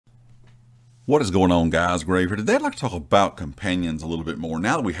What is going on, guys? Grave here. Today I'd like to talk about companions a little bit more.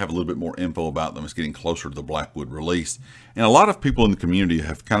 Now that we have a little bit more info about them, it's getting closer to the Blackwood release. And a lot of people in the community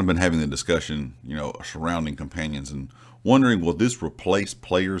have kind of been having the discussion, surrounding companions and wondering, will this replace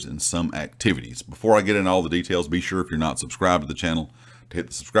players in some activities? Before I get into all the details, be sure if you're not subscribed to the channel to hit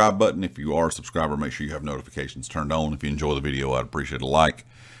the subscribe button. If you are a subscriber, make sure you have notifications turned on. If you enjoy the video, I'd appreciate a like.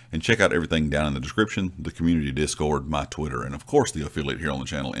 And check out everything down in the description, the community Discord, my Twitter, and of course the affiliate here on the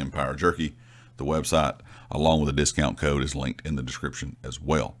channel, Empire Jerky. The website, along with a discount code, is linked in the description as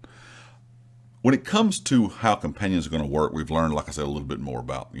well. When it comes to how companions are going to work, we've learned, like I said, a little bit more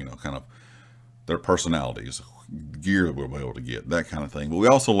about, kind of their personalities, gear that we'll be able to get, that kind of thing. But we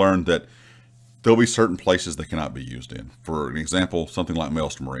also learned that there'll be certain places they cannot be used in. For an example, something like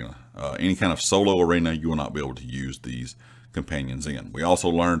Maelstrom Arena. Any kind of solo arena, you will not be able to use these companions in. We also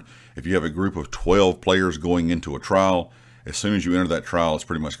learned if you have a group of 12 players going into a trial, as soon as you enter that trial, it's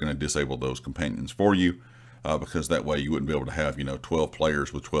pretty much going to disable those companions for you, because that way you wouldn't be able to have, 12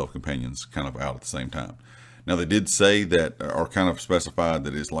 players with 12 companions kind of out at the same time. Now, they did say that, or kind of specified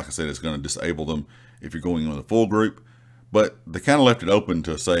that it's, like I said, it's going to disable them if you're going in with a full group, but they kind of left it open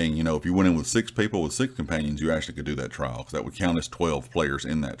to saying, if you went in with 6 people with 6 companions, you actually could do that trial, because that would count as 12 players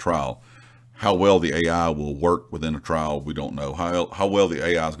in that trial. How well the AI will work within a trial, we don't know. How well the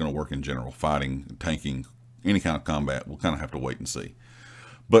AI is going to work in general, fighting, tanking, any kind of combat, we'll kind of have to wait and see.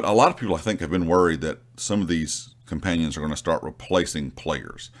 But a lot of people, I think, have been worried that some of these companions are going to start replacing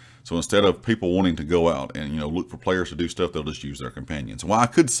players. So instead of people wanting to go out and, look for players to do stuff, they'll just use their companions. Well, I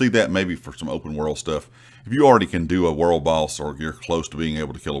could see that maybe for some open world stuff. If you already can do a world boss, or you're close to being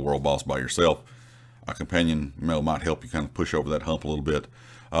able to kill a world boss by yourself, a companion, might help you kind of push over that hump a little bit.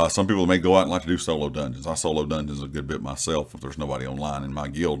 Some people may go out and like to do solo dungeons. I solo dungeons a good bit myself if there's nobody online in my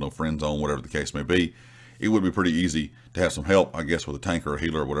guild, no friend zone, whatever the case may be. It would be pretty easy to have some help, I guess, with a tank or a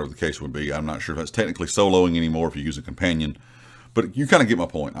healer or whatever the case would be. I'm not sure if that's technically soloing anymore if you use a companion, but you kind of get my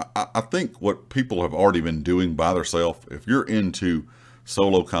point. I think what people have already been doing by themselves, if you're into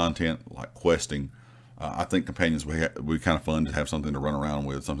solo content like questing, I think companions would be kind of fun to have something to run around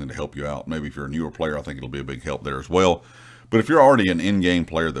with, something to help you out. Maybe if you're a newer player, I think it'll be a big help there as well. But if you're already an in-game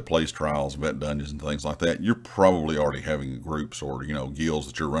player that plays trials, vet dungeons, and things like that, you're probably already having groups or, guilds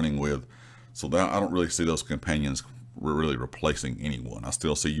that you're running with. So I don't really see those companions really replacing anyone. I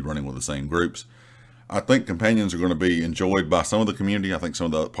still see you running with the same groups. I think companions are going to be enjoyed by some of the community. I think some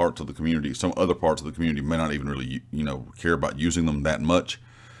of the other parts of the community may not even really, care about using them that much.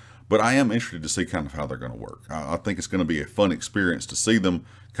 But I am interested to see kind of how they're going to work. I think it's going to be a fun experience to see them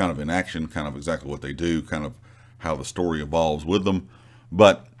kind of in action, kind of exactly what they do, kind of how the story evolves with them.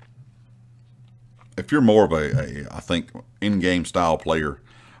 But if you're more of I think, in-game style player,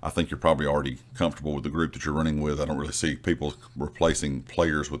 I think you're probably already comfortable with the group that you're running with. I don't really see people replacing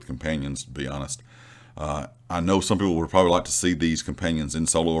players with companions, to be honest. I know some people would probably like to see these companions in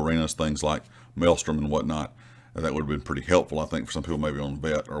solo arenas, things like Maelstrom and whatnot. That would have been pretty helpful, I think, for some people maybe on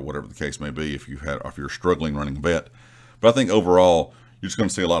vet or whatever the case may be if you're struggling running vet. But I think overall, you're just going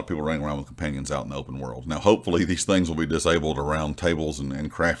to see a lot of people running around with companions out in the open world. Now, hopefully these things will be disabled around tables and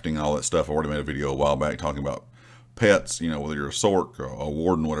crafting and all that stuff. I already made a video a while back talking about pets, whether you're a sork or a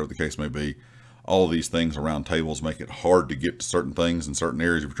warden, whatever the case may be. All of these things around tables make it hard to get to certain things in certain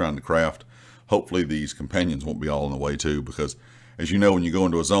areas if you're trying to craft. Hopefully these companions won't be all in the way too, because as you know, when you go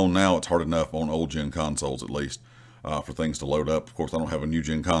into a zone now, it's hard enough on old gen consoles, at least, for things to load up. Of course, I don't have a new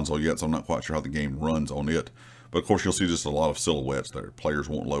gen console yet, so I'm not quite sure how the game runs on it. But of course, you'll see just a lot of silhouettes there. Players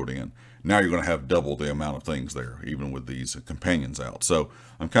won't load in. Now you're going to have double the amount of things there, even with these companions out. So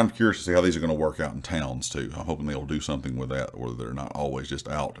I'm kind of curious to see how these are going to work out in towns too. I'm hoping they'll do something with that, or they're not always just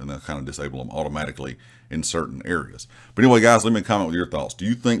out and they'll kind of disable them automatically in certain areas. But anyway, guys, leave me a comment with your thoughts. Do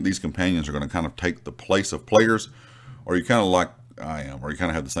you think these companions are going to kind of take the place of players? Or are you kind of like I am, or you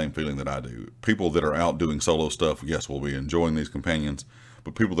kind of have the same feeling that I do? People that are out doing solo stuff, yes, will be enjoying these companions.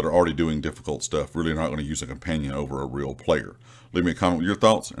 But people that are already doing difficult stuff really are not going to use a companion over a real player. Leave me a comment with your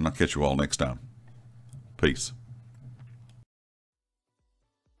thoughts, and I'll catch you all next time. Peace.